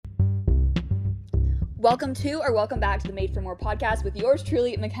Welcome to or welcome back to the Made for More podcast with yours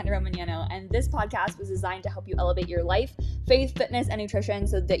truly, McKenna Romagnano. And this podcast was designed to help you elevate your life, faith, fitness, and nutrition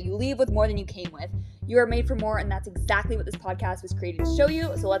so that you leave with more than you came with. You are made for more, and that's exactly what this podcast was created to show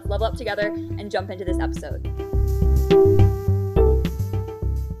you. So let's level up together and jump into this episode.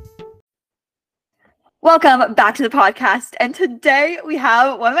 Welcome back to the podcast. And today we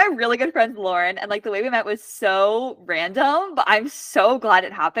have one of my really good friends, Lauren. And the way we met was so random, but I'm so glad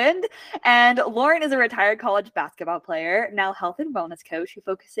it happened. And Lauren is a retired college basketball player, now health and wellness coach who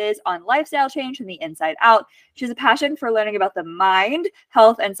focuses on lifestyle change from the inside out. She has a passion for learning about the mind,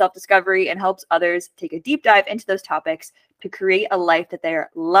 health, and self-discovery, and helps others take a deep dive into those topics to create a life that they're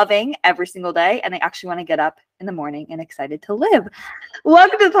loving every single day. And they actually want to get up in the morning and excited to live.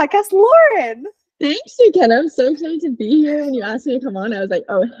 Welcome to the podcast, Lauren. Thanks, McKenna. I'm so excited to be here. When you asked me to come on, I was like,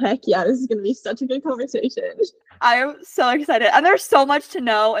 oh, heck yeah, this is going to be such a good conversation. I am so excited. And there's so much to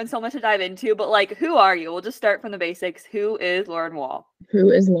know and so much to dive into, but who are you? We'll just start from the basics. Who is Lauren Wall? Who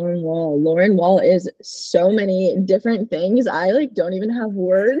is Lauren Wall? Lauren Wall is so many different things. I don't even have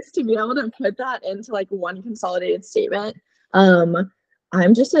words to be able to put that into one consolidated statement.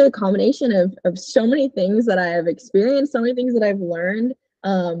 I'm just a combination of so many things that I have experienced, so many things that I've learned.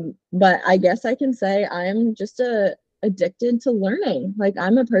 But I guess I can say I'm just addicted to learning.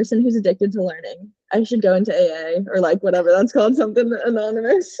 I'm a person who's addicted to learning. I should go into AA or whatever that's called, something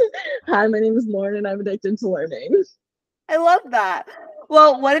anonymous. Hi, my name is Lauren and I'm addicted to learning. I love that.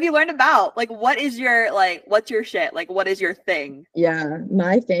 Well, what have you learned about? What is your, what's your shit? What is your thing? Yeah,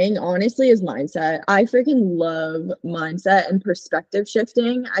 my thing honestly is mindset. I freaking love mindset and perspective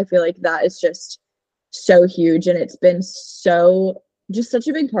shifting. I feel like that is just so huge, and it's been just such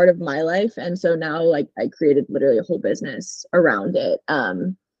a big part of my life. And so now I created literally a whole business around it.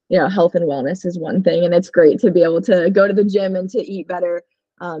 Health and wellness is one thing, and it's great to be able to go to the gym and to eat better.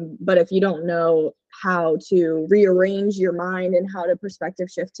 But if you don't know how to rearrange your mind and how to perspective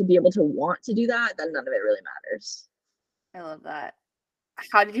shift to be able to want to do that, then none of it really matters. I love that.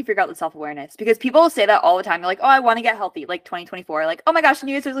 How did you figure out the self-awareness? Because people say that all the time. They're like, oh, I want to get healthy, 2024. Oh my gosh,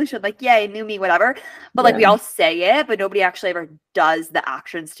 New Year's resolution, yay, new me, whatever. But we all say it, but nobody actually ever does the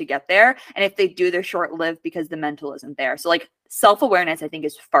actions to get there. And if they do, they're short-lived because the mental isn't there. So self-awareness, I think,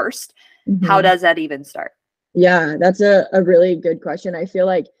 is first. Mm-hmm. How does that even start? Yeah, that's a really good question. I feel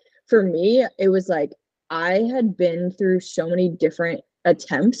like for me, it was I had been through so many different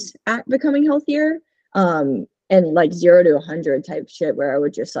attempts at becoming healthier. And 0 to 100 type shit where I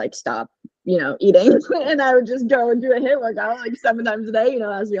would just stop, eating and I would just go and do a HIIT workout 7 times a day,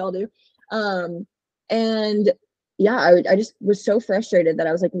 as we all do. And yeah, I just was so frustrated that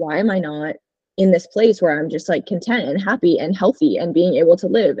I was why am I not in this place where I'm just content and happy and healthy and being able to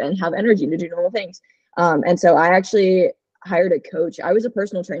live and have energy to do normal things. And so I actually hired a coach. I was a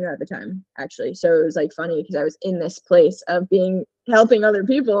personal trainer at the time, actually. So it was funny because I was in this place of helping other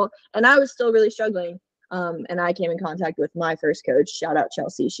people and I was still really struggling. And I came in contact with my first coach. Shout out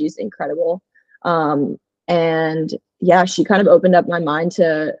Chelsea. She's incredible. And yeah, she kind of opened up my mind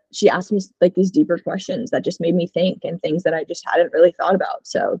she asked me these deeper questions that just made me think and things that I just hadn't really thought about.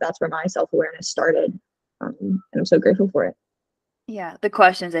 So that's where my self-awareness started. And I'm so grateful for it. Yeah. The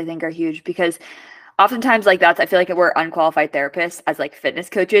questions I think are huge because oftentimes that's, I feel like we're unqualified therapists as fitness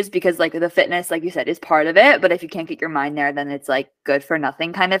coaches because the fitness, like you said, is part of it. But if you can't get your mind there, then it's good for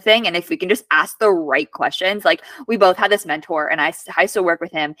nothing kind of thing. And if we can just ask the right questions, we both had this mentor and I still work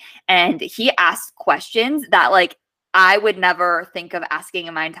with him and he asks questions that I would never think of asking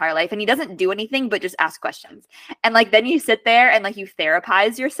in my entire life. And he doesn't do anything but just ask questions. And then you sit there and you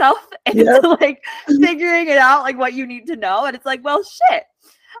therapize yourself into figuring it out, what you need to know. And it's well, shit.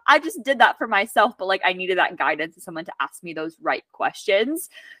 I just did that for myself, but I needed that guidance and someone to ask me those right questions.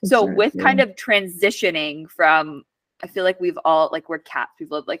 So with kind of transitioning from, I feel we've all, we're cats, we've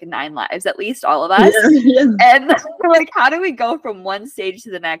lived 9 lives, at least all of us. Yeah. And how do we go from one stage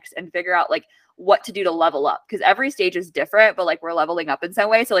to the next and figure out what to do to level up? Because every stage is different, but we're leveling up in some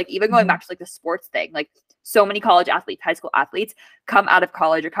way. So even going back to the sports thing, so many college athletes, high school athletes come out of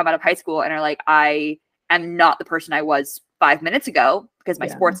college or come out of high school and are I am not the person I was 5 minutes ago because my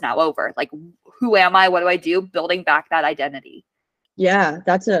sport's now over. Who am I? What do I do? Building back that identity. Yeah,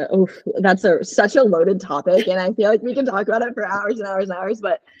 that's such a loaded topic. And I feel we can talk about it for hours and hours and hours.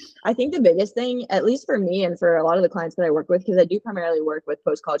 But I think the biggest thing, at least for me and for a lot of the clients that I work with, because I do primarily work with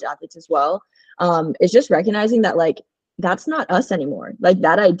post-college athletes as well, is just recognizing that that's not us anymore.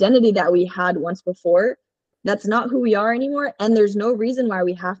 That identity that we had once before, that's not who we are anymore. And there's no reason why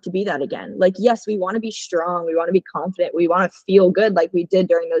we have to be that again. Yes, we want to be strong. We want to be confident. We want to feel good like we did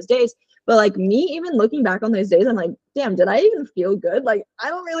during those days. But me, even looking back on those days, I'm damn, did I even feel good? I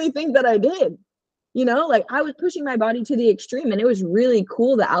don't really think that I did. you know, like I was pushing my body to the extreme, and it was really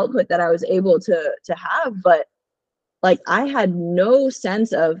cool, the output that I was able to have. But like I had no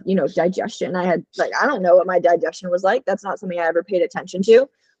sense of, you know, digestion. I had like, I don't know what my digestion was like. That's not something I ever paid attention to.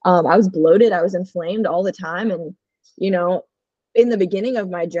 I was bloated, I was inflamed all the time. And, you know, in the beginning of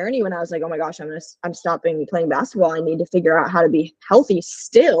my journey, when I was like, oh my gosh, I'm stopping playing basketball, I need to figure out how to be healthy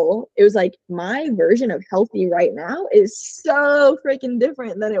still. It was like my version of healthy right now is so freaking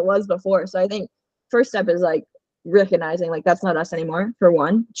different than it was before. So I think first step is like recognizing like that's not us anymore, for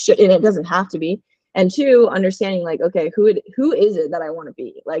one. And it doesn't have to be. And two, understanding like, okay, who is it that I want to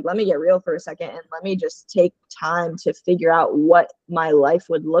be? Like, let me get real for a second, and let me just take time to figure out what my life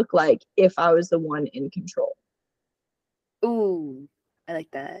would look like if I was the one in control. Ooh, I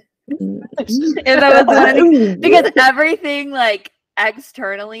like that. If I was one, because everything like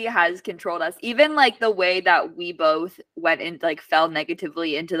externally has controlled us. Even like the way that we both went and like fell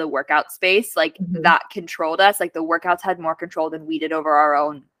negatively into the workout space, like that controlled us. Like the workouts had more control than we did over our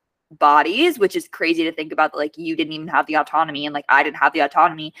own bodies, which is crazy to think about. Like you didn't even have the autonomy, and like I didn't have the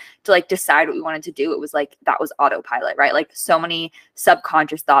autonomy to like decide what we wanted to do. It was like that was autopilot, right? Like so many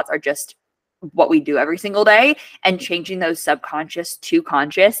subconscious thoughts are just what we do every single day, and changing those subconscious to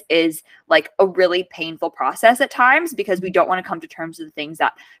conscious is like a really painful process at times, because we don't want to come to terms with the things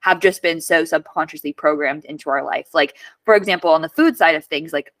that have just been so subconsciously programmed into our life. Like for example, on the food side of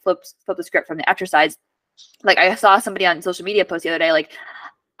things, like flip the script from the exercise. Like I saw somebody on social media post the other day, like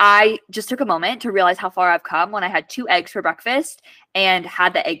I just took a moment to realize how far I've come when I had 2 eggs for breakfast and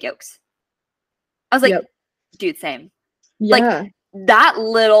had the egg yolks. I was like, dude, same. Yeah. Like that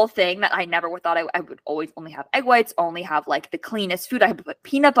little thing that I never thought I would always only have egg whites, only have like the cleanest food. I had to put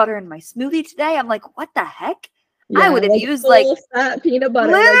peanut butter in my smoothie today. I'm like, what the heck? Yeah, I would have like used like fat peanut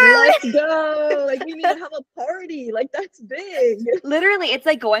butter. literally. Like, let's go. Like we need to have a party. Like that's big. Literally, it's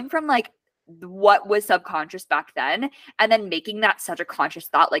like going from like what was subconscious back then, and then making that such a conscious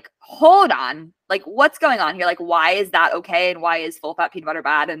thought. Like, hold on, like what's going on here? Like, why is that okay, and why is full fat peanut butter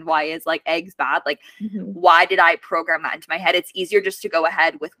bad, and why is like eggs bad? Like why did I program that into my head? It's easier just to go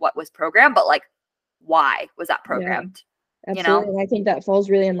ahead with what was programmed, but like why was that programmed? Absolutely. And I think that falls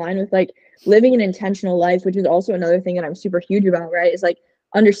really in line with like living an intentional life, which is also another thing that I'm super huge about, right? Is like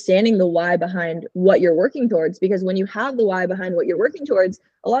understanding the why behind what you're working towards. Because when you have the why behind what you're working towards,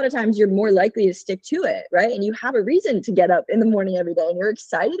 a lot of times you're more likely to stick to it, right? And you have a reason to get up in the morning every day, and you're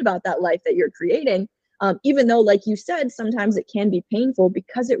excited about that life that you're creating. Even though, like you said, sometimes it can be painful,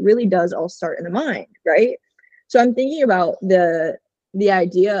 because it really does all start in the mind, right? So I'm thinking about the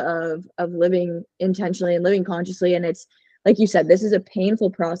idea of living intentionally and living consciously, and it's like you said, this is a painful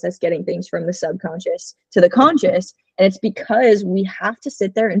process, getting things from the subconscious to the conscious. And it's because we have to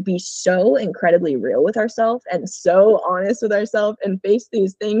sit there and be so incredibly real with ourselves and so honest with ourselves and face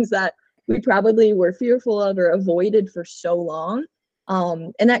these things that we probably were fearful of or avoided for so long.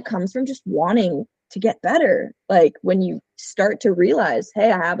 And that comes from just wanting to get better. Like when you start to realize,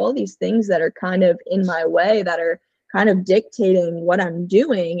 hey, I have all these things that are kind of in my way, that are kind of dictating what I'm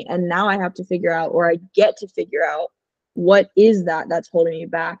doing. And now I have to figure out, or I get to figure out, what is that's holding me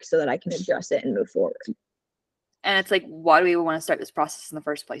back, so that I can address it and move forward. And it's like, why do we want to start this process in the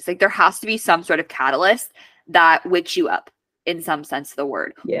first place? Like there has to be some sort of catalyst that wakes you up in some sense of the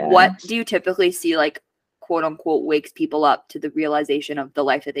word. Yeah. What do you typically see like quote unquote wakes people up to the realization of the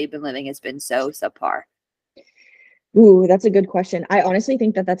life that they've been living has been so subpar? Ooh, that's a good question. I honestly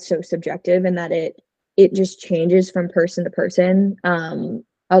think that that's so subjective, and that it just changes from person to person.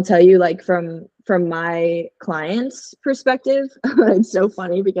 I'll tell you, like from my clients' perspective, it's so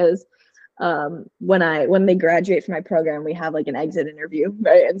funny because when they graduate from my program, we have like an exit interview,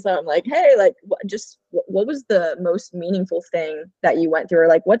 right? And so I'm like, hey, like what was the most meaningful thing that you went through, or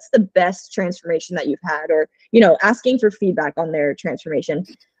like what's the best transformation that you've had, or you know, asking for feedback on their transformation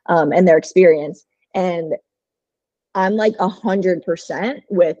and their experience. And I'm like 100%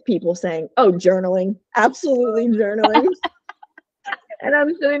 with people saying, oh, journaling, absolutely journaling. And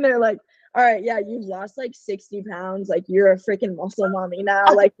I'm sitting there like, all right, yeah, you've lost like 60 pounds. Like you're a freaking muscle mommy now.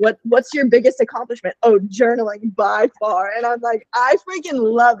 Like what's your biggest accomplishment? Oh, journaling by far. And I'm like, I freaking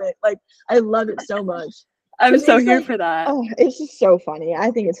love it. Like I love it so much. I'm so here for that. Oh, it's just so funny. I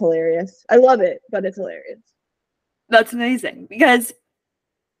think it's hilarious. I love it, but it's hilarious. That's amazing, because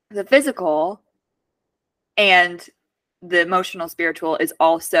the physical and the emotional, spiritual is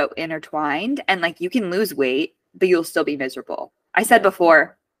also intertwined. And like you can lose weight, but you'll still be miserable. I said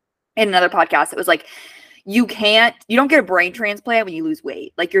before in another podcast, it was like, you don't get a brain transplant when you lose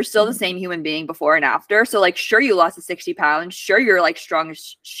weight. Like, you're still the same human being before and after. So like, sure, you lost the 60 pounds. Sure, you're like strong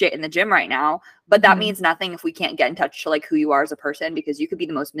as shit in the gym right now, but that means nothing if we can't get in touch to like who you are as a person, because you could be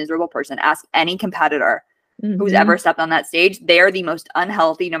the most miserable person. Ask any competitor who's ever stepped on that stage. They are the most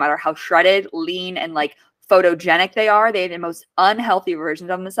unhealthy, no matter how shredded, lean, and like photogenic they are. They have the most unhealthy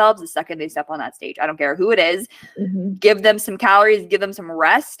versions of themselves the second they step on that stage. I don't care who it is. Give them some calories, give them some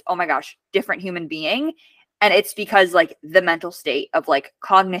rest. Oh my gosh, different human being. And it's because like the mental state of like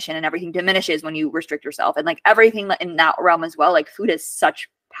cognition and everything diminishes when you restrict yourself, and like everything in that realm as well. Like, food is such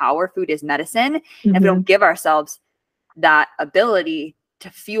power. Food is medicine. And if we don't give ourselves that ability to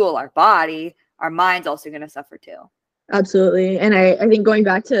fuel our body, our mind's also going to suffer too. Absolutely. And I think going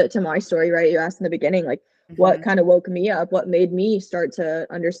back to my story, right, you asked in the beginning, like what kind of woke me up, what made me start to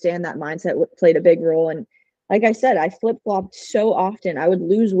understand that mindset played a big role. And like I said, I flip-flopped so often. I would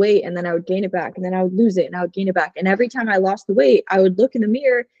lose weight and then I would gain it back, and then I would lose it and I would gain it back. And every time I lost the weight, I would look in the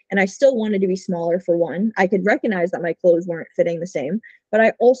mirror and I still wanted to be smaller. For one, I could recognize that my clothes weren't fitting the same, but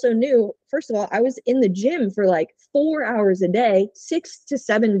I also knew, first of all, I was in the gym for like 4 hours a day, 6 to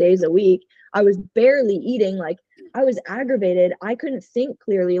 7 days a week. I was barely eating. Like, I was aggravated. I couldn't think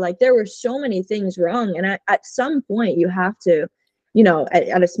clearly. Like, there were so many things wrong. And at some point you have to, you know,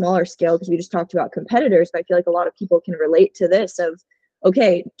 at a smaller scale, because we just talked about competitors, but I feel like a lot of people can relate to this of,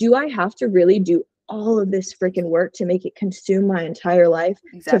 okay, do I have to really do all of this freaking work to make it consume my entire life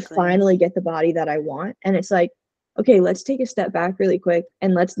to finally get the body that I want? And it's like, okay, let's take a step back really quick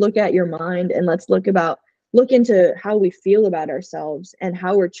and let's look at your mind, and let's look into how we feel about ourselves and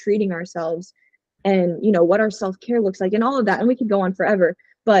how we're treating ourselves, and, you know, what our self-care looks like and all of that. And we could go on forever,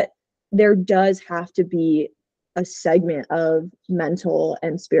 but there does have to be a segment of mental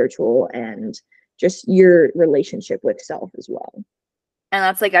and spiritual and just your relationship with self as well. And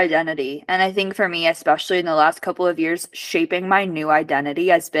that's like identity. And I think for me, especially in the last couple of years, shaping my new identity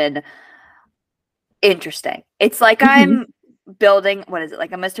has been interesting. It's like I'm building, what is it,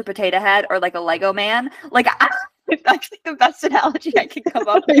 like a Mr. Potato Head or like a Lego man? Like, that's like the best analogy I can come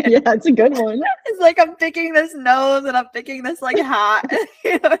up with. Yeah, it's a good one. It's like I'm picking this nose and I'm picking this like hat.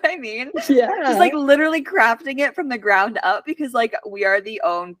 You know what I mean? Yeah. Just like literally crafting it from the ground up, because like we are the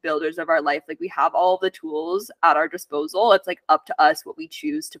own builders of our life. Like, we have all the tools at our disposal. It's like up to us what we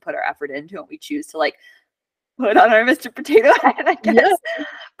choose to put our effort into, and we choose to like put on our Mr. Potato Head, I guess. Yeah.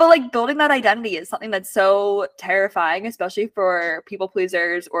 But like, building that identity is something that's so terrifying, especially for people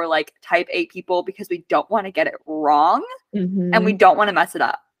pleasers or like type A people, because we don't want to get it wrong and we don't want to mess it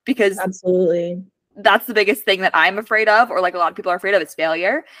up, because absolutely, that's the biggest thing that I'm afraid of, or like a lot of people are afraid of, is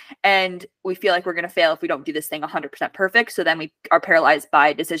failure. And we feel like we're going to fail if we don't do this thing 100% perfect. So then we are paralyzed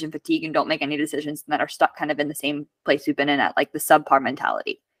by decision fatigue and don't make any decisions, and that are stuck kind of in the same place we've been in, at like the subpar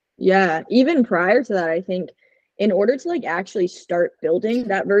mentality. Yeah. Even prior to that, I think in order to like actually start building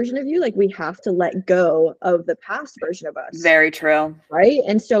that version of you, like, we have to let go of the past version of us. Very true. Right.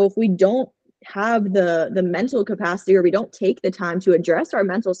 And so if we don't have the mental capacity, or we don't take the time to address our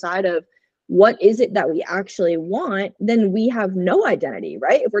mental side of what is it that we actually want, then we have no identity,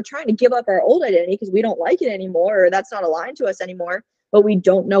 right? If we're trying to give up our old identity because we don't like it anymore, or that's not aligned to us anymore, but we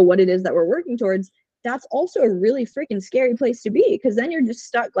don't know what it is that we're working towards, that's also a really freaking scary place to be, because then you're just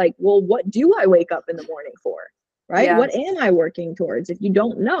stuck like, well, what do I wake up in the morning for? Right? Yeah. What am I working towards? If you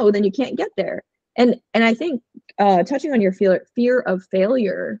don't know, then you can't get there. And I think touching on your fear of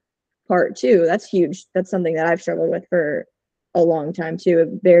failure part too, that's huge. That's something that I've struggled with for a long time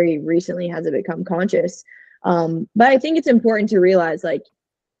too. Very recently has it become conscious. But I think it's important to realize, like,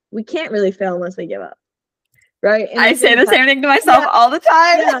 we can't really fail unless we give up. Right? And I say the same thing to myself all the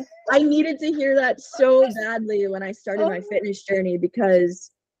time. Yeah, I needed to hear that so badly when I started my fitness journey, because,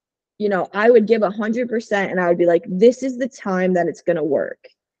 you know, I would give 100% and I would be like, this is the time that it's going to work.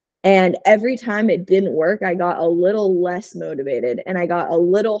 And every time it didn't work, I got a little less motivated and I got a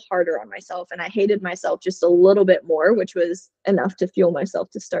little harder on myself, and I hated myself just a little bit more, which was enough to fuel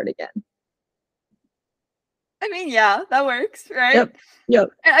myself to start again. I mean, yeah, that works, right?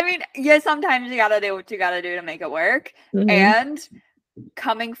 Yep. I mean, yeah, sometimes you gotta do what you gotta do to make it work. And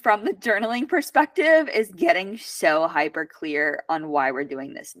coming from the journaling perspective is getting so hyper clear on why we're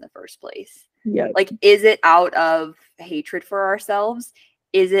doing this in the first place. Yeah. Like, is it out of hatred for ourselves?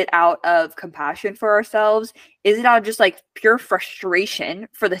 Is it out of compassion for ourselves? Is it out of just like pure frustration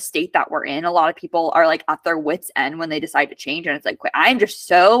for the state that we're in? A lot of people are like at their wits' end when they decide to change. And it's like, I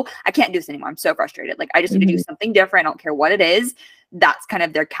can't do this anymore. I'm so frustrated. Like, I just need to do something different. I don't care what it is. That's kind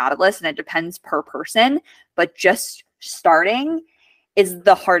of their catalyst. And it depends per person. But just starting is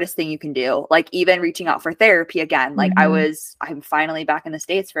the hardest thing you can do. Like even reaching out for therapy again, like I'm finally back in the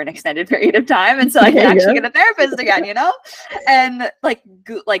States for an extended period of time. And so I can actually get a therapist again, you know? And like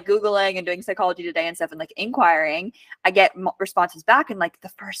Googling and doing Psychology Today and stuff and like inquiring, I get responses back. And like the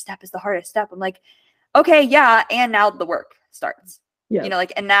first step is the hardest step. I'm like, okay, yeah. And now the work starts. You know,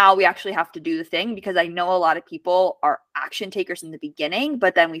 like, and now we actually have to do the thing, because I know a lot of people are action takers in the beginning,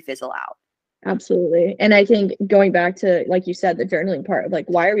 but then we fizzle out. Absolutely. And I think going back to, like you said, the journaling part of like,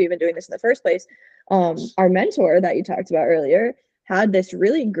 why are we even doing this in the first place? Our mentor that you talked about earlier had this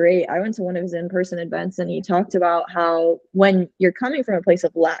really great, I went to one of his in-person events, and he talked about how when you're coming from a place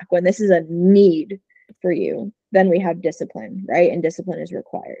of lack, when this is a need for you, then we have discipline, right? And discipline is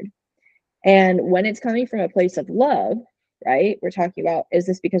required. And when it's coming from a place of love, right? We're talking about, is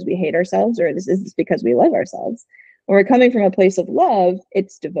this because we hate ourselves, or is this because we love ourselves? When we're coming from a place of love,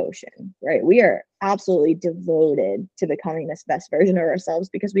 it's devotion, right? We are absolutely devoted to becoming this best version of ourselves,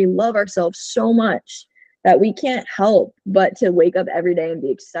 because we love ourselves so much that we can't help but to wake up every day and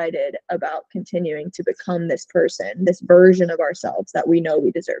be excited about continuing to become this person, this version of ourselves that we know we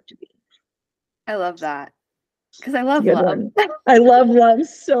deserve to be. I love that, because I love love. I love love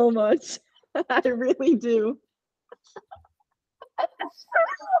so much. I really do.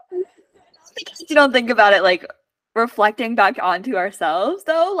 You don't think about it like reflecting back onto ourselves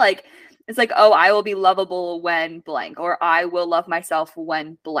though, like it's like, oh, I will be lovable when blank, or I will love myself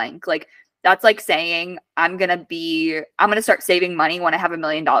when blank. Like that's like saying I'm gonna start saving money when I have $1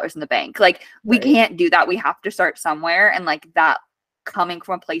 million in the bank. Like we can't do that. We have to start somewhere. And like that coming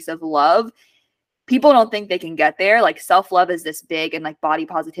from a place of love, people don't think they can get there. Like self-love is this big, and like body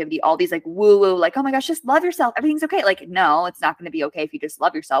positivity, all these like woo-woo, like, oh my gosh, just love yourself, everything's okay. Like, no, it's not going to be okay if you just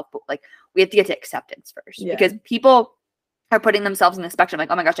love yourself. But like we have to get to acceptance first, because people are putting themselves in the spectrum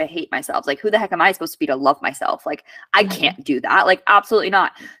like, oh my gosh, I hate myself. Like, who the heck am I supposed to be to love myself? Like, I can't do that. Like, absolutely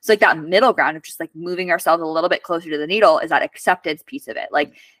not. So like that middle ground of just like moving ourselves a little bit closer to the needle is that acceptance piece of it.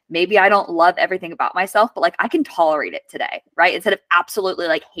 Like, maybe I don't love everything about myself, but like I can tolerate it today, right? Instead of absolutely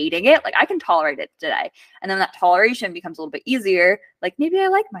like hating it, like I can tolerate it today. And then that toleration becomes a little bit easier. Like maybe I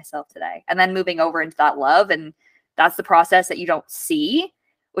like myself today. And then moving over into that love. And that's the process that you don't see,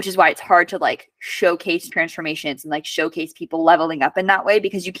 which is why it's hard to like showcase transformations and like showcase people leveling up in that way,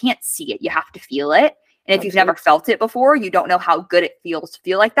 because you can't see it. You have to feel it. And if you've never felt it before, you don't know how good it feels to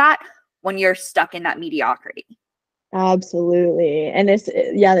feel like that when you're stuck in that mediocrity. Absolutely. And this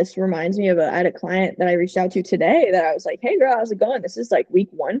reminds me of I had a client that I reached out to today that I was like, hey girl, how's it going? This is like week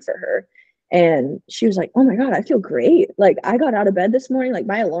 1 for her. And she was like, oh my God, I feel great. Like I got out of bed this morning, like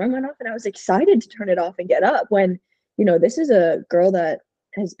my alarm went off and I was excited to turn it off and get up, when, you know, this is a girl that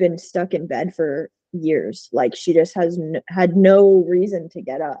has been stuck in bed for years. Like she just had no reason to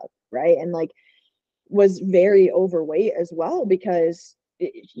get up. Right. And like was very overweight as well, because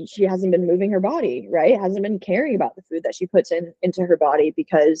she hasn't been moving her body, right? Hasn't been caring about the food that she puts into her body,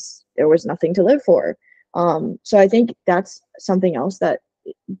 because there was nothing to live for. So I think that's something else that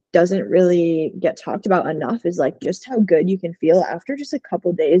doesn't really get talked about enough, is like just how good you can feel after just a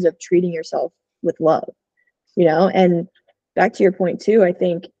couple days of treating yourself with love, you know? And back to your point too, I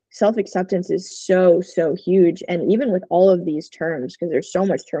think self-acceptance is so huge. And even with all of these terms, because there's so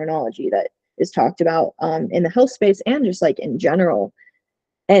much terminology that is talked about in the health space and just like in general,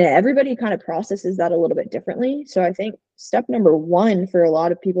 and everybody kind of processes that a little bit differently. So I think step number 1 for a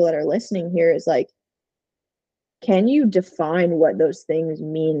lot of people that are listening here is like, can you define what those things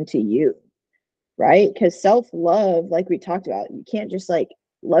mean to you? Right? Because self-love, like we talked about, you can't just like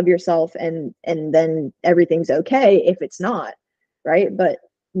love yourself and then everything's okay if it's not, right? But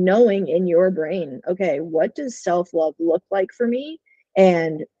knowing in your brain, okay, what does self-love look like for me?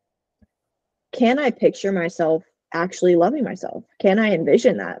 And can I picture myself actually loving myself? Can I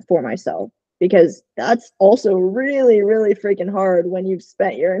envision that for myself? Because that's also really freaking hard when you've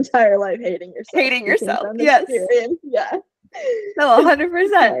spent your entire life hating yourself. Yes. Yeah. No,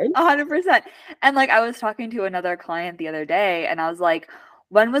 100%. 100%. And like I was talking to another client the other day, and I was like,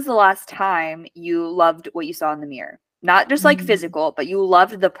 when was the last time you loved what you saw in the mirror? Not just like physical, but you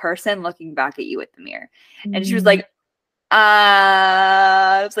loved the person looking back at you at the mirror. And she was like,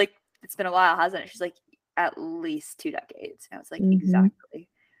 I was like, it's been a while, hasn't it? She's like, at least 2 decades. And I was like, exactly.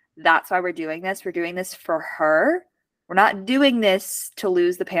 That's why we're doing this. We're doing this for her. We're not doing this to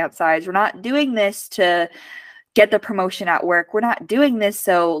lose the pant size. We're not doing this to get the promotion at work. We're not doing this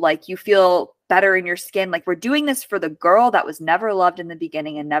so like you feel better in your skin. Like we're doing this for the girl that was never loved in the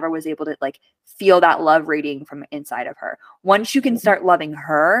beginning and never was able to like feel that love radiating from inside of her. Once you can start loving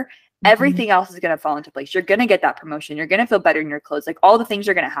her, everything else is going to fall into place. You're going to get that promotion. You're going to feel better in your clothes. Like all the things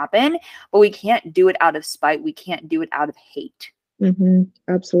are going to happen, but we can't do it out of spite. We can't do it out of hate.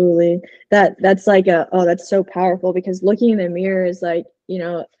 Absolutely. That's like that's so powerful, because looking in the mirror is like,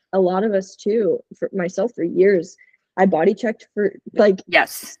 a lot of us too, for myself, for years, I body checked for like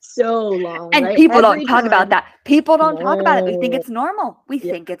Yes. so long, And right? people don't Every talk about time. that. People don't talk about it. We think No. it's normal. We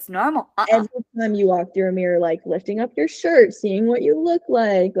Yeah. think it's normal. Every time you walk through a mirror, like lifting up your shirt, seeing what you look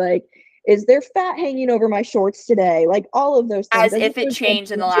like, is there fat hanging over my shorts today? Like all of those things. As As if if it there's gonna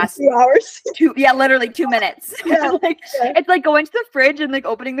changed in the change in last 2 hours. literally 2 minutes. Yeah. Like, Yeah. it's like going to the fridge and like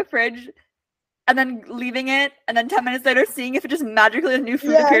opening the fridge and then leaving it, and then 10 minutes later seeing if it just magically a new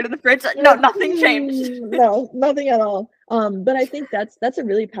food Yeah. appeared in the fridge. You're No, like, nothing changed. no, nothing at all. But I think that's a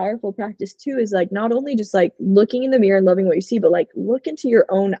really powerful practice too, is like not only just like looking in the mirror and loving what you see, but like look into your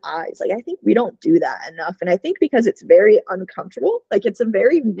own eyes. Like I think we don't do that enough. And I think because it's very uncomfortable, like it's a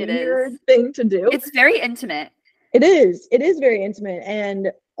very It is. weird thing to do. It's very intimate. It is. It is very intimate.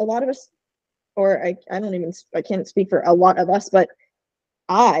 And a lot of us, or I can't speak for a lot of us, but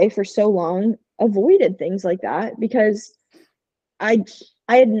I, for so long, avoided things like that because I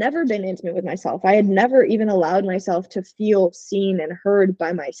I had never been intimate with myself. I had never even allowed myself to feel seen and heard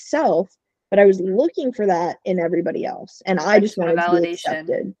by myself, but I was looking for that in everybody else, and I just External wanted to be validation.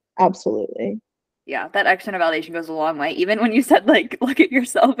 accepted. Absolutely. Yeah, that external validation goes a long way. Even when you said like look at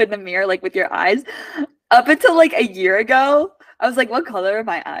yourself in the mirror like with your eyes, up until like a year ago, I was like, what color are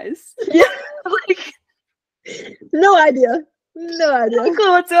my eyes? Yeah. Like, No idea. No idea. no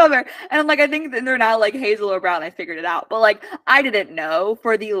clue whatsoever. And I'm like, I think they're now like hazel or brown. I figured it out. But like I didn't know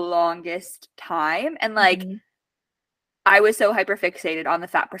for the longest time. And like I was so hyper fixated on the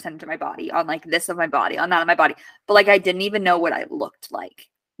fat percentage of my body, on like this of my body, on that of my body. But like I didn't even know what I looked like.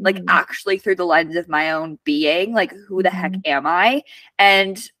 Like actually through the lens of my own being, like who the heck am I?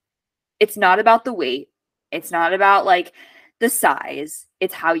 And it's not about the weight. It's not about like the size.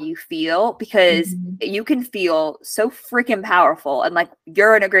 It's how you feel, because you can feel so freaking powerful. And like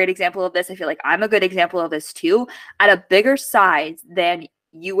you're a great example of this. I feel like I'm a good example of this too, at a bigger size than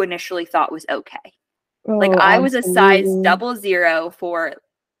you initially thought was okay. Like Oh, I was a size absolutely. 00 for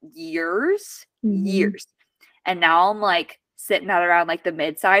years, years. And now I'm like sitting at around like the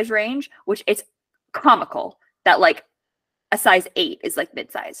mid-size range, which it's comical that like a size 8 is like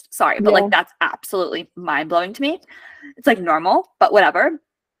mid-sized. Sorry, but Yeah. like that's absolutely mind-blowing to me. It's like normal, but whatever.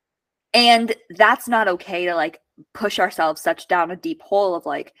 And that's not okay to like push ourselves such down a deep hole of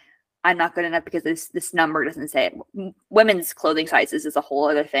like, I'm not good enough because this number doesn't say it. Women's clothing sizes is a whole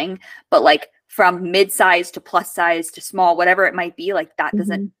other thing, but like from mid-size to plus size to small, whatever it might be, like that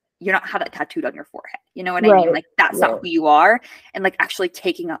doesn't, you're not have that tattooed on your forehead. You know what I mean? Like that's not who you are. And like actually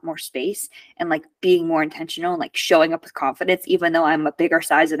taking up more space and like being more intentional and like showing up with confidence, even though I'm a bigger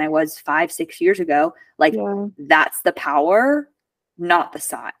size than I was 5-6 years ago, like that's the power, not the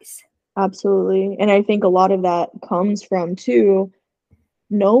size. Absolutely. And I think a lot of that comes from too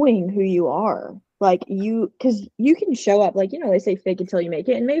knowing who you are. Like because you can show up, like, they say fake until you make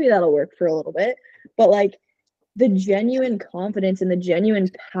it, and maybe that'll work for a little bit, but like the genuine confidence and the genuine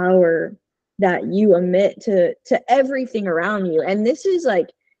power that you emit to everything around you. And this is like,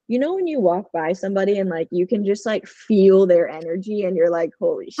 when you walk by somebody and like you can just like feel their energy and you're like,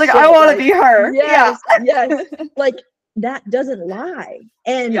 holy shit. Like I want to be her. Yes, yes. Like that doesn't lie.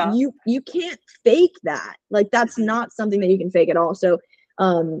 And you can't fake that. Like that's not something that you can fake at all. So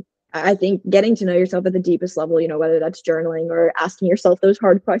I think getting to know yourself at the deepest level, whether that's journaling or asking yourself those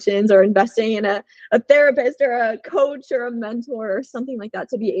hard questions or investing in a therapist or a coach or a mentor or something like that,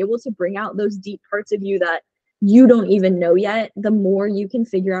 to be able to bring out those deep parts of you that you don't even know yet, the more you can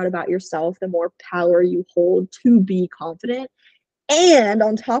figure out about yourself, the more power you hold to be confident. And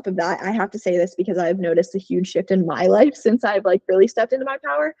on top of that, I have to say this because I've noticed a huge shift in my life since I've like really stepped into my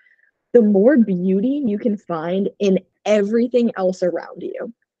power. The more beauty you can find in everything else around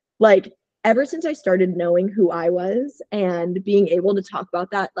you. Like ever since I started knowing who I was and being able to talk about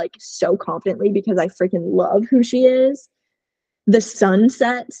that like so confidently because I freaking love who she is, the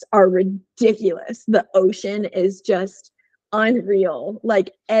sunsets are ridiculous. The ocean is just unreal.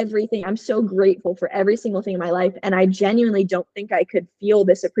 Like everything, I'm so grateful for every single thing in my life. And I genuinely don't think I could feel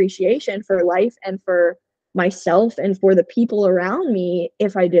this appreciation for life and for myself and for the people around me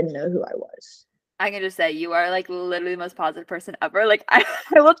if I didn't know who I was. I can just say you are like literally the most positive person ever. Like I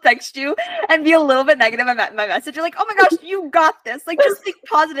will text you and be a little bit negative in my message. You're like, oh my gosh, you got this. Like just think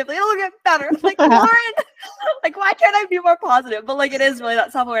positively. It'll get better. I'm like, Lauren, like why can't I be more positive? But like it is really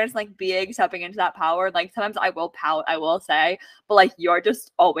that self-awareness, like being stepping into that power. Like sometimes I will pout, I will say, but like you're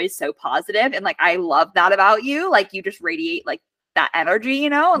just always so positive. And like I love that about you. Like you just radiate like that energy,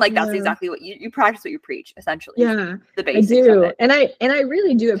 and like that's exactly what you practice, what you preach, essentially. Yeah, The I basics of do. it. And I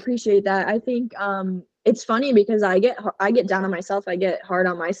really do appreciate that. I think it's funny because I get down on myself. I get hard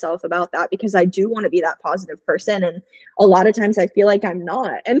on myself about that because I do want to be that positive person. And a lot of times I feel like I'm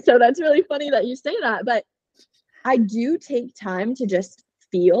not. And so that's really funny that you say that. But I do take time to just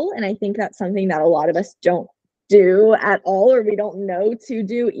feel. And I think that's something that a lot of us don't do at all, or we don't know to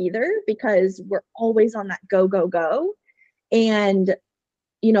do either, because we're always on that go, go, go. And,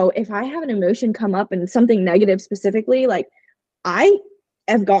 you know, if I have an emotion come up and something negative specifically, like I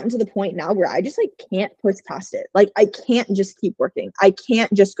have gotten to the point now where I just like can't push past it. Like I can't just keep working. I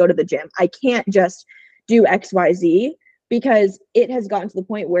can't just go to the gym. I can't just do XYZ, because it has gotten to the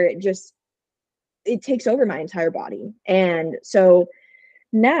point where it takes over my entire body. And so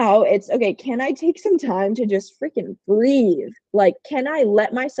now it's okay, can I take some time to just freaking breathe? Like, can I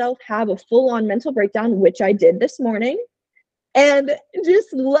let myself have a full-on mental breakdown, which I did this morning, and just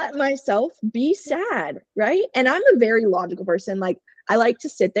let myself be sad, right? And I'm a very logical person. Like, I like to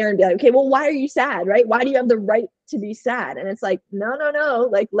sit there and be like, okay, well, why are you sad, right? Why do you have the right to be sad? And it's like, no, no, no.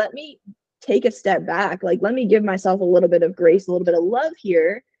 Like, let me take a step back. Like, let me give myself a little bit of grace, a little bit of love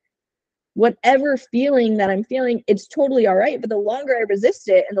here. Whatever feeling that I'm feeling, it's totally all right. But the longer I resist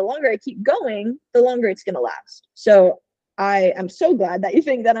it and the longer I keep going, the longer it's going to last. So I am so glad that you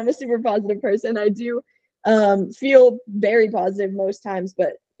think that I'm a super positive person. I do feel very positive most times,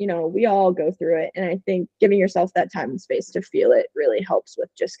 but you know, we all go through it. And I think giving yourself that time and space to feel it really helps with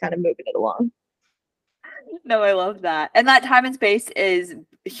just kind of moving it along. No, I love that. And that time and space is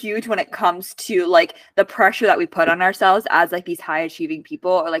huge when it comes to like the pressure that we put on ourselves as like these high achieving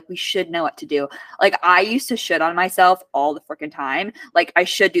people, or like we should know what to do. Like I used to shit on myself all the freaking time. Like I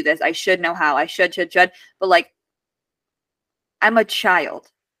should do this. I should know how. I should. But like I'm a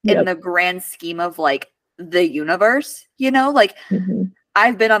child in the grand scheme of like the universe, you know? Like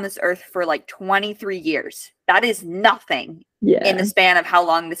I've been on this earth for like 23 years. That is nothing in the span of how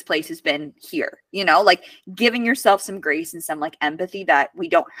long this place has been here, you know, like giving yourself some grace and some like empathy that we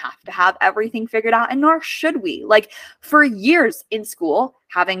don't have to have everything figured out, and nor should we. Like for years in school,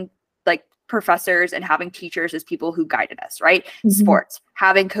 having like professors and having teachers as people who guided us, right? Sports,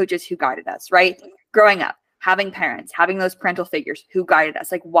 having coaches who guided us, right? Growing up, having parents, having those parental figures who guided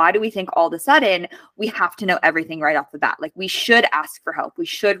us. Like, why do we think all of a sudden we have to know everything right off the bat? Like, we should ask for help. We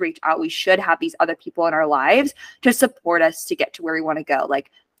should reach out. We should have these other people in our lives to support us to get to where we want to go. Like,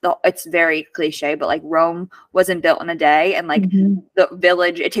 it's very cliche, but like Rome wasn't built in a day. And like the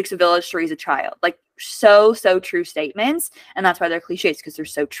village, it takes a village to raise a child. Like so true statements. And that's why they're cliches, because they're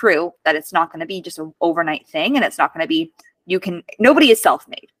so true that it's not going to be just an overnight thing. And it's not going to be, nobody is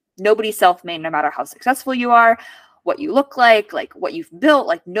self-made. Nobody's self-made, no matter how successful you are, what you look like what you've built.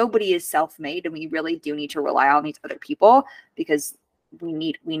 Like nobody is self-made, and we really do need to rely on these other people, because we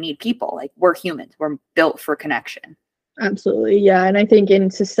need people. Like we're humans. We're built for connection. Absolutely. Yeah. And I think in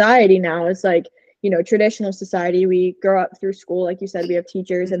society now, it's like, you know, traditional society, we grow up through school. Like you said, we have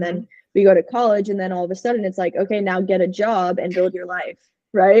teachers and then we go to college, and then all of a sudden it's like, okay, now get a job and build your life.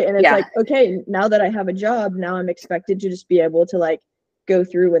 Right. And it's like, okay, now that I have a job, now I'm expected to just be able to like go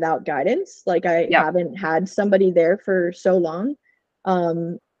through without guidance. Like I haven't had somebody there for so long.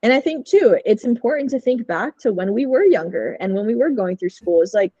 And I think too, it's important to think back to when we were younger and when we were going through school.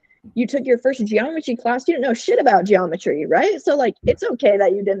 It's like, you took your first geometry class, you didn't know shit about geometry, right? So like, it's okay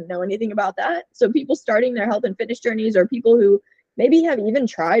that you didn't know anything about that. So people starting their health and fitness journeys, or people who maybe have even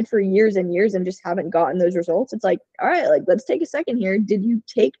tried for years and years and just haven't gotten those results, it's like, all right, like, let's take a second here. Did you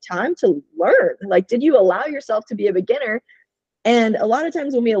take time to learn? Like, did you allow yourself to be a beginner? And a lot of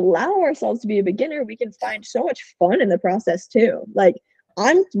times when we allow ourselves to be a beginner, we can find so much fun in the process too. Like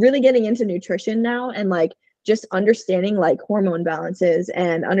I'm really getting into nutrition now, and like just understanding like hormone balances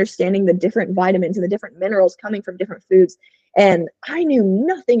and understanding the different vitamins and the different minerals coming from different foods. And I knew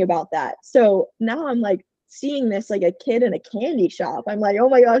nothing about that. So now I'm like seeing this like a kid in a candy shop. I'm like, oh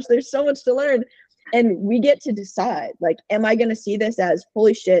my gosh, there's so much to learn. And we get to decide, like, am I going to see this as,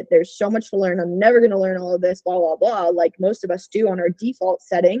 holy shit, there's so much to learn, I'm never going to learn all of this, blah, blah, blah, like most of us do on our default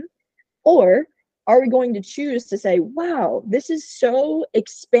setting? Or are we going to choose to say, wow, this is so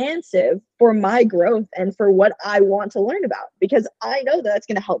expansive for my growth and for what I want to learn about, because I know that's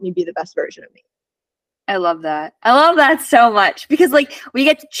going to help me be the best version of me. I love that. I love that so much, because like we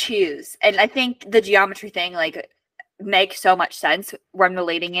get to choose. And I think the geometry thing, like, makes so much sense when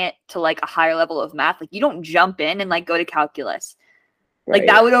relating it to like a higher level of math. Like you don't jump in and like go to calculus. Like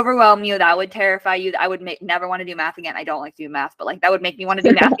that would overwhelm you. That would terrify you. I would never want to do math again. I don't like to do math, but like that would make me want to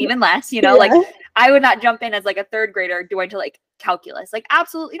do math even less, you know? Like I would not jump in as like a third grader going to like calculus. Like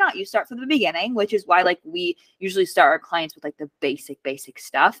absolutely not. You start from the beginning, which is why like we usually start our clients with like the basic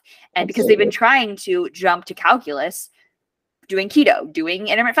stuff. And because they've been trying to jump to calculus, doing keto, doing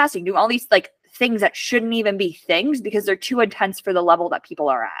intermittent fasting, doing all these like things that shouldn't even be things because they're too intense for the level that people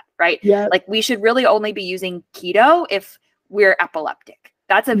are at, right? Yeah. Like we should really only be using keto if we're epileptic.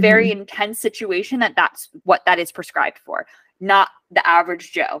 That's a very intense situation that's what that is prescribed for, not the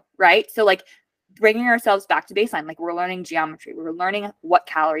average Joe, right? So like bringing ourselves back to baseline, like we're learning geometry, we're learning what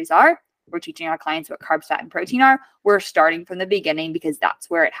calories are, we're teaching our clients what carbs, fat, and protein are. We're starting from the beginning because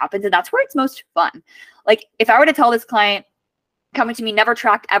that's where it happens and that's where it's most fun. Like if I were to tell this client coming to me, never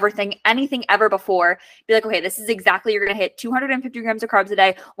tracked anything ever before, be like, okay, this is exactly, you're going to hit 250 grams of carbs a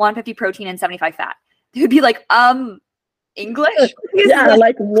day, 150 protein and 75 fat. They would be like, English? Yeah,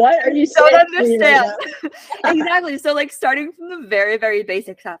 like what are you saying? Don't understand. Exactly. So like starting from the very, very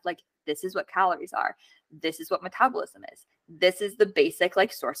basic stuff, like this is what calories are. This is what metabolism is. This is the basic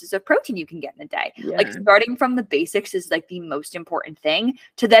like sources of protein you can get in a day. Yeah. Like starting from the basics is like the most important thing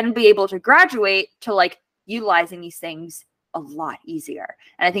to then be able to graduate to like utilizing these things a lot easier.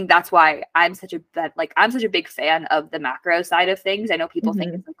 And I think that's why I'm such a big fan of the macro side of things. I know people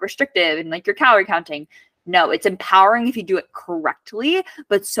think it's like restrictive and like you're calorie counting. No, it's empowering if you do it correctly,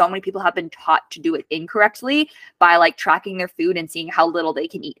 but so many people have been taught to do it incorrectly by like tracking their food and seeing how little they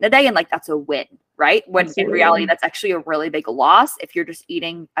can eat in a day. And like, that's a win, right? When Absolutely. In reality, that's actually a really big loss if you're just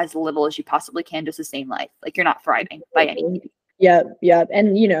eating as little as you possibly can to sustain life. Like you're not thriving by any means. Yeah.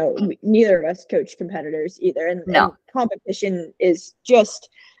 And you know, neither of us coach competitors either. And competition is just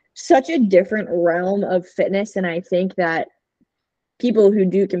such a different realm of fitness. And I think that people who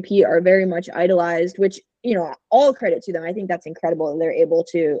do compete are very much idolized, which, you know, all credit to them. I think that's incredible. And they're able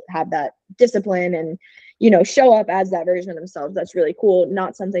to have that discipline and, you know, show up as that version of themselves. That's really cool.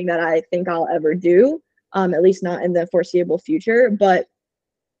 Not something that I think I'll ever do, at least not in the foreseeable future. But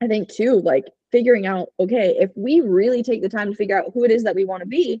I think too, like figuring out, okay, if we really take the time to figure out who it is that we want to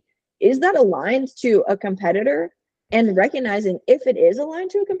be, is that aligned to a competitor? And recognizing if it is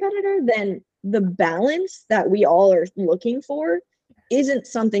aligned to a competitor, then the balance that we all are looking for isn't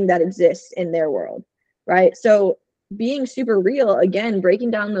something that exists in their world, right? So being super real, again,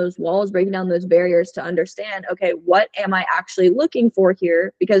 breaking down those walls, breaking down those barriers to understand, okay, what am I actually looking for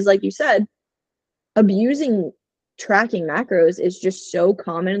here? Because like you said, abusing tracking macros is just so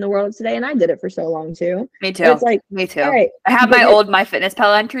common in the world today. And I did it for so long too. Me too. But it's like, me too. All right, I have my old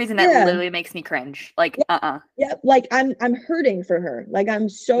MyFitnessPal entries and it literally makes me cringe. Like, Yeah, like I'm hurting for her. Like I'm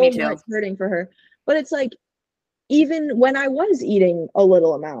so much hurting for her. But it's like, even when I was eating a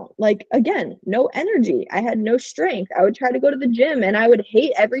little amount, like again, no energy. I had no strength. I would try to go to the gym and I would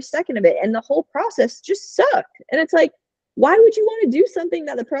hate every second of it. And the whole process just sucked. And it's like, why would you want to do something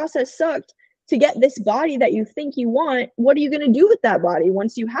that the process sucked to get this body that you think you want? What are you going to do with that body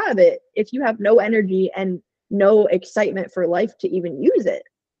once you have it if you have no energy and no excitement for life to even use it?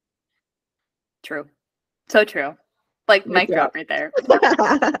 True. So true. Like mic drop right there.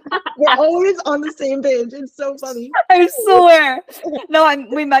 We're always on the same page. It's so funny. I swear. No,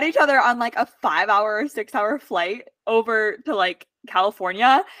 we met each other on like a 5-hour or 6-hour flight over to like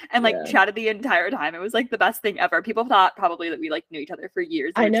California and like chatted the entire time. It was like the best thing ever. People thought probably that we like knew each other for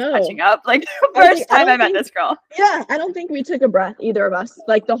years. I know. Catching up. Like first time I met this girl. Yeah, I don't think we took a breath, either of us.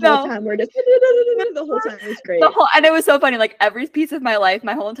 Like the whole time we're just the whole time. It was great. And it was so funny. Like every piece of my life,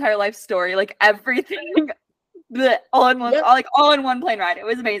 my whole entire life story, like everything. All in one plane ride. It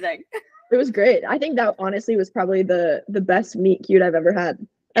was amazing. It was great. I think that honestly was probably the best meet cute I've ever had.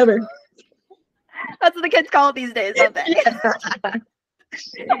 Ever. That's what the kids call it these days, don't they?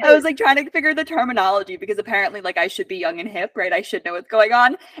 I was like trying to figure the terminology because apparently like I should be young and hip, right? I should know what's going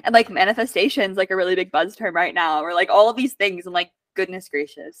on. And like manifestation's like a really big buzz term right now, or like all of these things. And like, goodness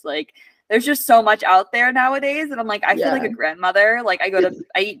gracious, like there's just so much out there nowadays. And I'm like, I feel like a grandmother. Like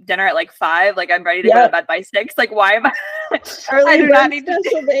I eat dinner at like 5. Like I'm ready to go to bed by 6. Like why am I? I do not need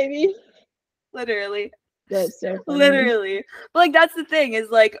special, baby. Literally. That's so funny. Literally. But like that's the thing is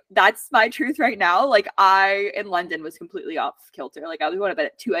like that's my truth right now. Like I in London was completely off kilter. Like I was going to bed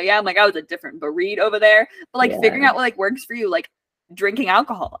at 2 a.m. Like I was a different breed over there. But like figuring out what like works for you, like drinking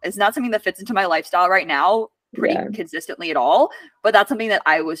alcohol is not something that fits into my lifestyle right now pretty consistently at all, but that's something that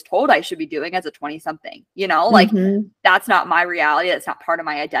I was told I should be doing as a 20-something, you know, like that's not my reality. That's not part of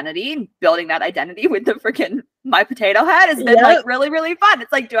my identity. And building that identity with the freaking my potato head has been like really, really fun.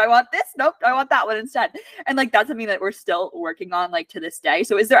 It's like, do I want this? Nope. I want that one instead. And like, that's something that we're still working on like to this day.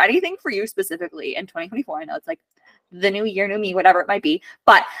 So is there anything for you specifically in 2024? I know it's like the new year, new me, whatever it might be,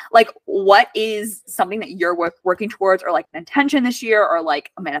 but like, what is something that you're working towards, or like an intention this year, or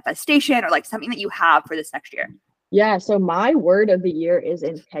like a manifestation, or like something that you have for this next year? Yeah. So my word of the year is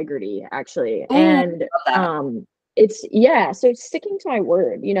integrity, actually. And it's so sticking to my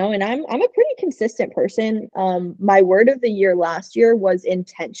word, you know, and I'm a pretty consistent person. My word of the year last year was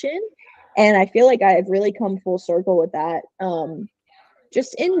intention. And I feel like I've really come full circle with that.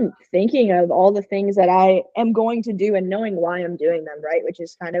 Just in thinking of all the things that I am going to do and knowing why I'm doing them, right? Which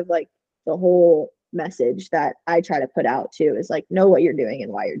is kind of like the whole message that I try to put out too, is like, know what you're doing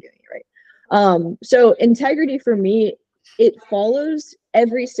and why you're doing it, right? So integrity for me, it follows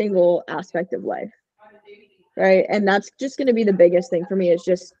every single aspect of life, right? And that's just going to be the biggest thing for me, is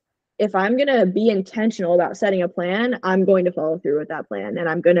just, if I'm going to be intentional about setting a plan, I'm going to follow through with that plan, and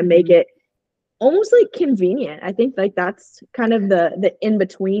I'm going to make it almost like convenient. I think like that's kind of the in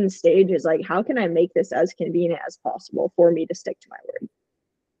between stage, is like, how can I make this as convenient as possible for me to stick to my word?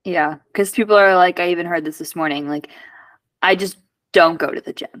 Yeah, because people are like, I even heard this morning, like, I just don't go to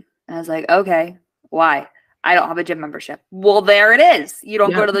the gym. And I was like, okay, why? I don't have a gym membership. Well, there it is. You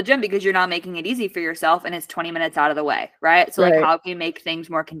don't go to the gym because you're not making it easy for yourself, and it's 20 minutes out of the way, right? So like, how can you make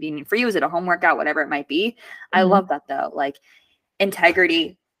things more convenient for you? Is it a home workout, whatever it might be? I love that though. Like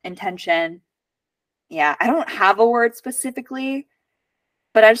integrity, intention. Yeah, I don't have a word specifically,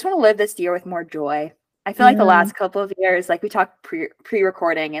 but I just want to live this year with more joy. I feel like the last couple of years, like we talked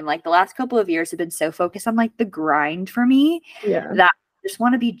pre-recording, and like the last couple of years have been so focused on like the grind for me that I just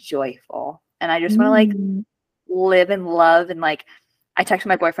want to be joyful. And I just want to like live and love. And like, I texted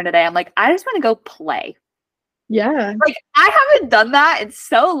my boyfriend today. I'm like, I just want to go play. Yeah. Like, I haven't done that in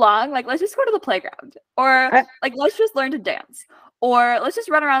so long. Like, let's just go to the playground, or like, let's just learn to dance, or let's just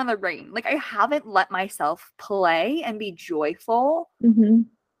run around in the rain. Like, I haven't let myself play and be joyful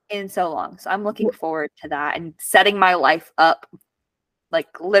in so long. So I'm looking forward to that and setting my life up, like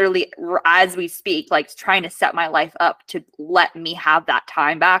literally as we speak, like trying to set my life up to let me have that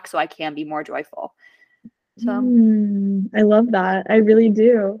time back so I can be more joyful. So I love that. I really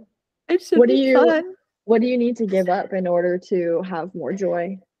do. It should be fun. What do you need to give up in order to have more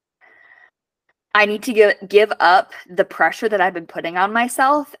joy? I need to give up the pressure that I've been putting on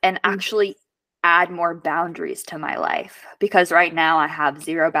myself and actually add more boundaries to my life, because right now I have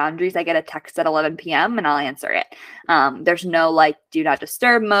zero boundaries. I get a text at 11 p.m. and I'll answer it. There's no like do not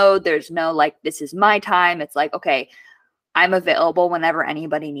disturb mode. There's no like this is my time. It's like, okay, I'm available whenever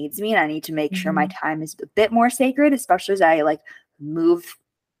anybody needs me, and I need to make sure my time is a bit more sacred, especially as I like move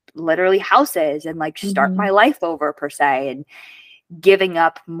literally houses and like start my life over per se, and giving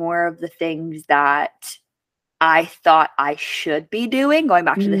up more of the things that I thought I should be doing, going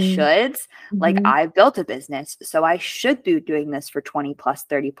back to the shoulds. Like, I've built a business, so I should be doing this for 20 plus,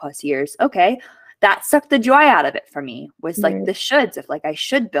 30 plus years. Okay. That sucked the joy out of it for me, was like the shoulds of like, I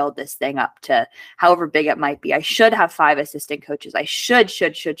should build this thing up to however big it might be. I should have 5 assistant coaches. I should.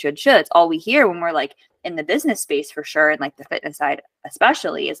 It's all we hear when we're like in the business space for sure. And like the fitness side,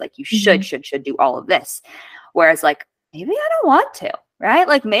 especially, is like, you should do all of this. Whereas like, maybe I don't want to. Right?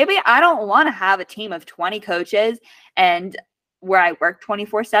 Like maybe I don't want to have a team of 20 coaches and where I work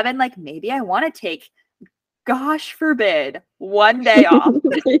 24/7. Like maybe I want to take, gosh forbid, one day off,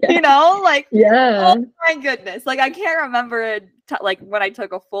 you know, like, oh my goodness. Like I can't remember like when I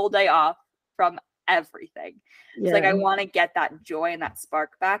took a full day off from everything. It's like, I want to get that joy and that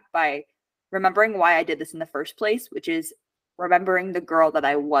spark back by remembering why I did this in the first place, which is remembering the girl that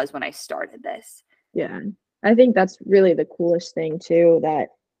I was when I started this. Yeah. I think that's really the coolest thing too, that,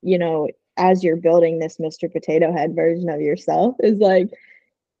 you know, as you're building this Mr. Potato Head version of yourself, is like,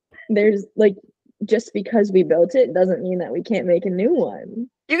 there's like, just because we built it doesn't mean that we can't make a new one.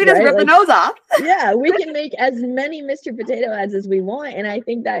 You can just rip the nose off. Yeah, we can make as many Mr. Potato Heads as we want. And I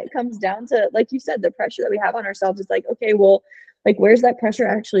think that comes down to, like you said, the pressure that we have on ourselves. Is like, okay, well, like, where's that pressure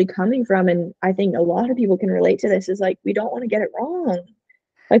actually coming from? And I think a lot of people can relate to this, is like, we don't want to get it wrong.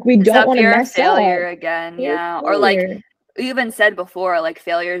 Like, we don't want to mess failure up. again. Yeah. Or like you even said before, like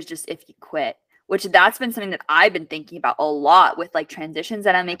failure is just if you quit, which that's been something that I've been thinking about a lot with like transitions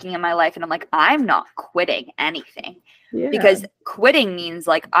that I'm making in my life. And I'm like, I'm not quitting anything, because quitting means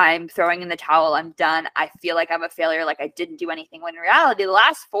like I'm throwing in the towel. I'm done. I feel like I'm a failure. Like I didn't do anything, when in reality, the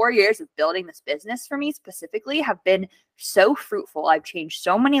last 4 years of building this business for me specifically have been so fruitful. I've changed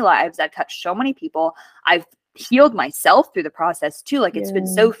so many lives. I've touched so many people. I've healed myself through the process too. Like it's been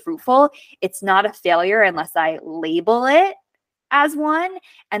so fruitful. It's not a failure unless I label it as one.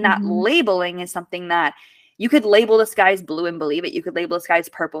 And that labeling is something that you could label the sky's blue and believe it. You could label the sky's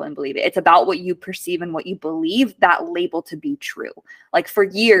purple and believe it. It's about what you perceive and what you believe that label to be true. Like for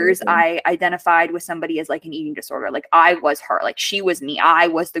years, I identified with somebody as like an eating disorder. Like I was her, like she was me. I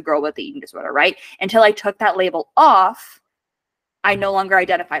was the girl with the eating disorder, right? Until I took that label off, I no longer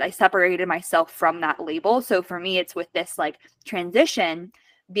identified. I separated myself from that label. So for me, it's with this like transition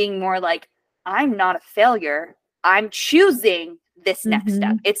being more like, I'm not a failure. I'm choosing this next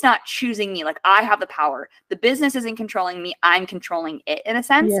step. It's not choosing me. Like, I have the power. The business isn't controlling me. I'm controlling it in a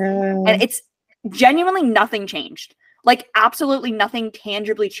sense. And it's genuinely nothing changed. Like, absolutely nothing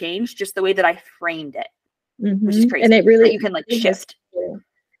tangibly changed, just the way that I framed it, which is crazy. And it really, that you can like shift.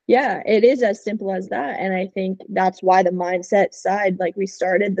 Yeah, it is as simple as that. And I think that's why the mindset side, like we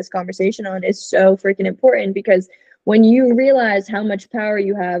started this conversation on, is so freaking important, because when you realize how much power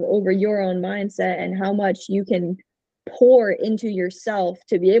you have over your own mindset and how much you can pour into yourself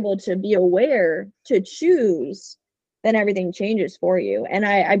to be able to be aware, to choose, then everything changes for you. And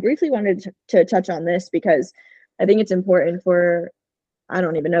I briefly wanted to touch on this because I think it's important for, I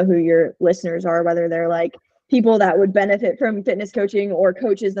don't even know who your listeners are, whether they're like people that would benefit from fitness coaching or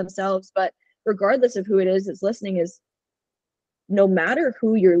coaches themselves, but regardless of who it is that's listening, is no matter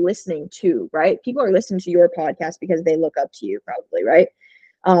who you're listening to, right? People are listening to your podcast because they look up to you, probably, right?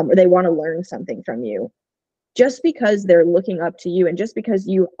 Or they want to learn something from you. Just because they're looking up to you, and just because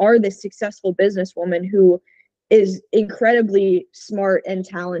you are this successful businesswoman who is incredibly smart and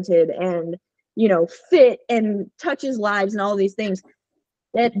talented and, you know, fit and touches lives and all these things,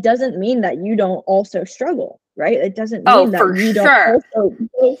 that doesn't mean that you don't also struggle, right? It doesn't mean that you don't also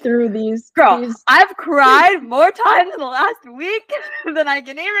go through these. Girl, I've cried more times in the last week than I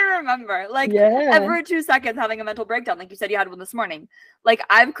can even remember. Like, every 2 seconds having a mental breakdown. Like you said, you had one this morning. Like,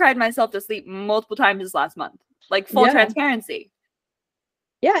 I've cried myself to sleep multiple times this last month. Like, full transparency.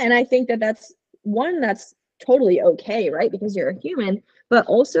 Yeah, and I think that that's totally okay, right? Because you're a human. But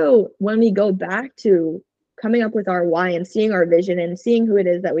also, when we go back to coming up with our why and seeing our vision and seeing who it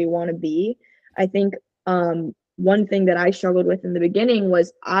is that we want to be, I think one thing that I struggled with in the beginning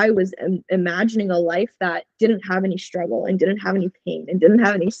was I was imagining a life that didn't have any struggle and didn't have any pain and didn't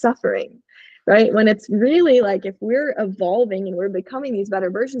have any suffering, right? When it's really like, if we're evolving and we're becoming these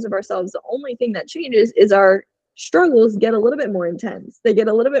better versions of ourselves, the only thing that changes is our struggles get a little bit more intense. They get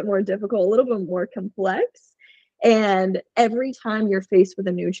a little bit more difficult, a little bit more complex. And every time you're faced with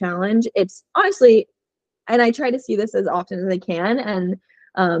a new challenge, it's honestly, and I try to see this as often as I can and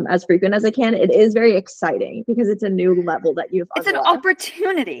as frequent as I can, it is very exciting because it's a new level that you've unlocked. It's an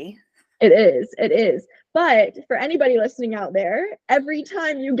opportunity. It is. But for anybody listening out there, every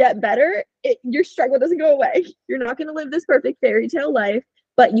time you get better, your struggle doesn't go away. You're not going to live this perfect fairy tale life,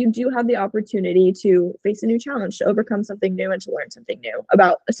 but you do have the opportunity to face a new challenge, to overcome something new, and to learn something new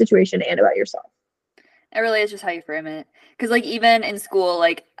about a situation and about yourself. It really is just how you frame it. Because, like, even in school,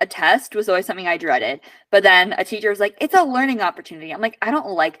 like, a test was always something I dreaded. But then a teacher was like, it's a learning opportunity. I'm like, I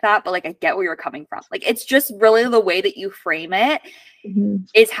don't like that, but, like, I get where you're coming from. Like, it's just really the way that you frame it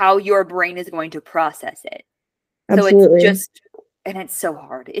is how your brain is going to process it. Absolutely. So it's just, and it's so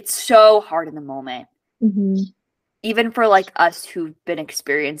hard. It's so hard in the moment. Even for, like, us who've been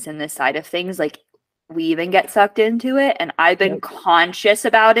experiencing this side of things, like, we even get sucked into it, and I've been conscious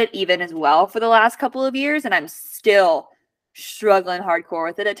about it even as well for the last couple of years, and I'm still struggling hardcore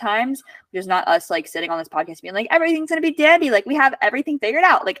with it at times. There's not us like sitting on this podcast being like, everything's gonna be dandy, like we have everything figured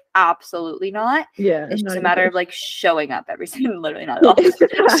out. Like, absolutely not. It's just a matter of like showing up every single, literally not at all,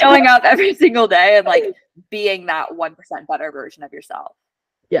 showing up every single day and like being that 1% better version of yourself.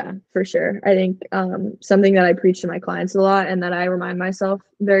 Yeah, for sure. I think something that I preach to my clients a lot and that I remind myself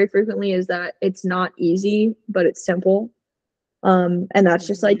very frequently is that it's not easy, but it's simple. And that's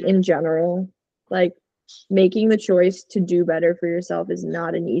just like in general, like making the choice to do better for yourself is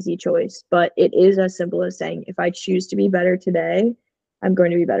not an easy choice, but it is as simple as saying, if I choose to be better today, I'm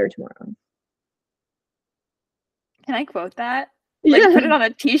going to be better tomorrow. Can I quote that? Like, put it on a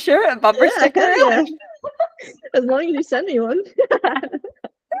t-shirt, a bumper sticker? Yeah. As long as you send me one.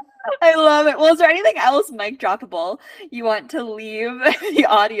 I love it. Well, is there anything else mic droppable you want to leave the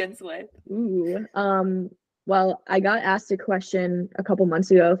audience with? Ooh, well, I got asked a question a couple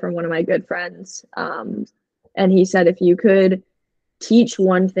months ago from one of my good friends. And he said, if you could teach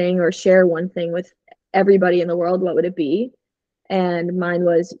one thing or share one thing with everybody in the world, what would it be? And mine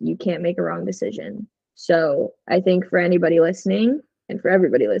was, you can't make a wrong decision. So I think for anybody listening and for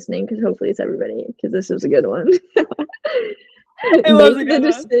everybody listening, because hopefully it's everybody, because this was a good one.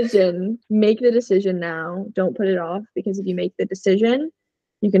 Make the decision now. Don't put it off, because if you make the decision,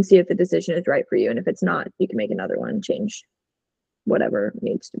 you can see if the decision is right for you, and if it's not, you can make another one, change whatever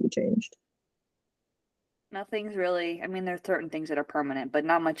needs to be changed. Nothing's really, I mean, there's certain things that are permanent, but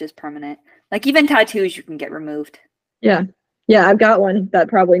not much is permanent. Like even tattoos, you can get removed. Yeah, I've got one that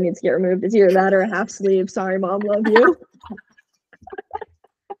probably needs to get removed. It's either that or a half sleeve. Sorry, mom, love you.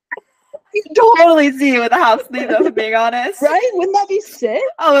 You totally see it with a half sleeve, though, if being honest. Right? Wouldn't that be sick?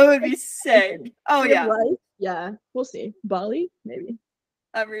 Oh, it would be sick. Oh, yeah. Yeah, we'll see. Bali, maybe.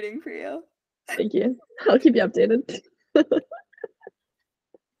 I'm rooting for you. Thank you. I'll keep you updated.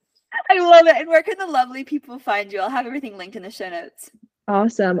 I love it. And where can the lovely people find you? I'll have everything linked in the show notes.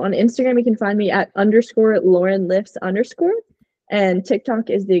 Awesome. On Instagram, you can find me at _LaurenLifts_. And TikTok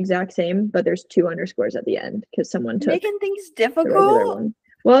is the exact same, but there's 2 underscores at the end because someone took Making things the regular difficult. one.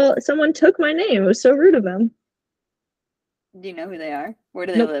 Well, someone took my name. It was so rude of them. Do you know who they are? Where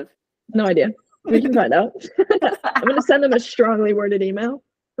do they Nope. live? No idea. We can find out. I'm going to send them a strongly worded email.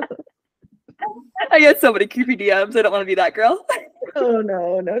 I get so many creepy DMs. I don't want to be that girl. Oh,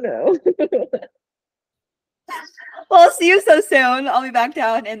 no. Well, I'll see you so soon. I'll be back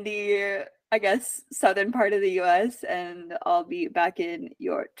down in the, I guess, southern part of the US, and I'll be back in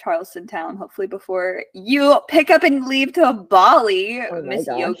your Charleston town, hopefully before you pick up and leave to Bali, Miss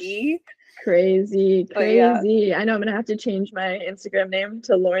Yogi. Crazy. Yeah. I know I'm going to have to change my Instagram name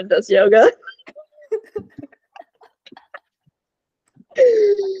to Lauren Does Yoga.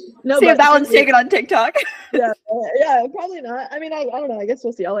 No, see if that one's taken on TikTok. Yeah, probably not. I mean, I don't know. I guess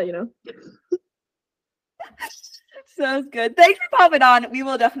we'll see. I'll let you know. Sounds good. Thanks for popping on. We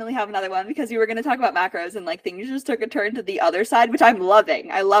will definitely have another one because we were going to talk about macros and like things just took a turn to the other side, which I'm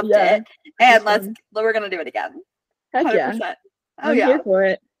loving. I loved it. And we're going to do it again. Heck 100%. Yeah. I'm here for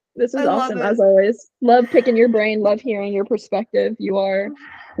it. This was awesome as always. Love picking your brain. Love hearing your perspective. You are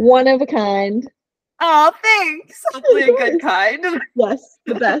one of a kind. Oh, thanks. Hopefully a good kind. Yes,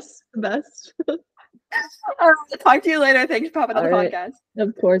 the best. All right, talk to you later. Thanks for popping on the podcast.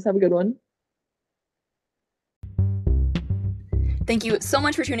 Of course. Have a good one. Thank you so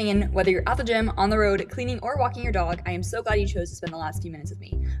much for tuning in. Whether you're at the gym, on the road, cleaning, or walking your dog, I am so glad you chose to spend the last few minutes with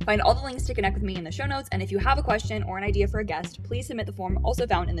me. Find all the links to connect with me in the show notes, and if you have a question or an idea for a guest, please submit the form also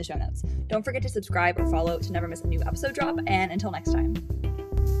found in the show notes. Don't forget to subscribe or follow to never miss a new episode drop, and until next time.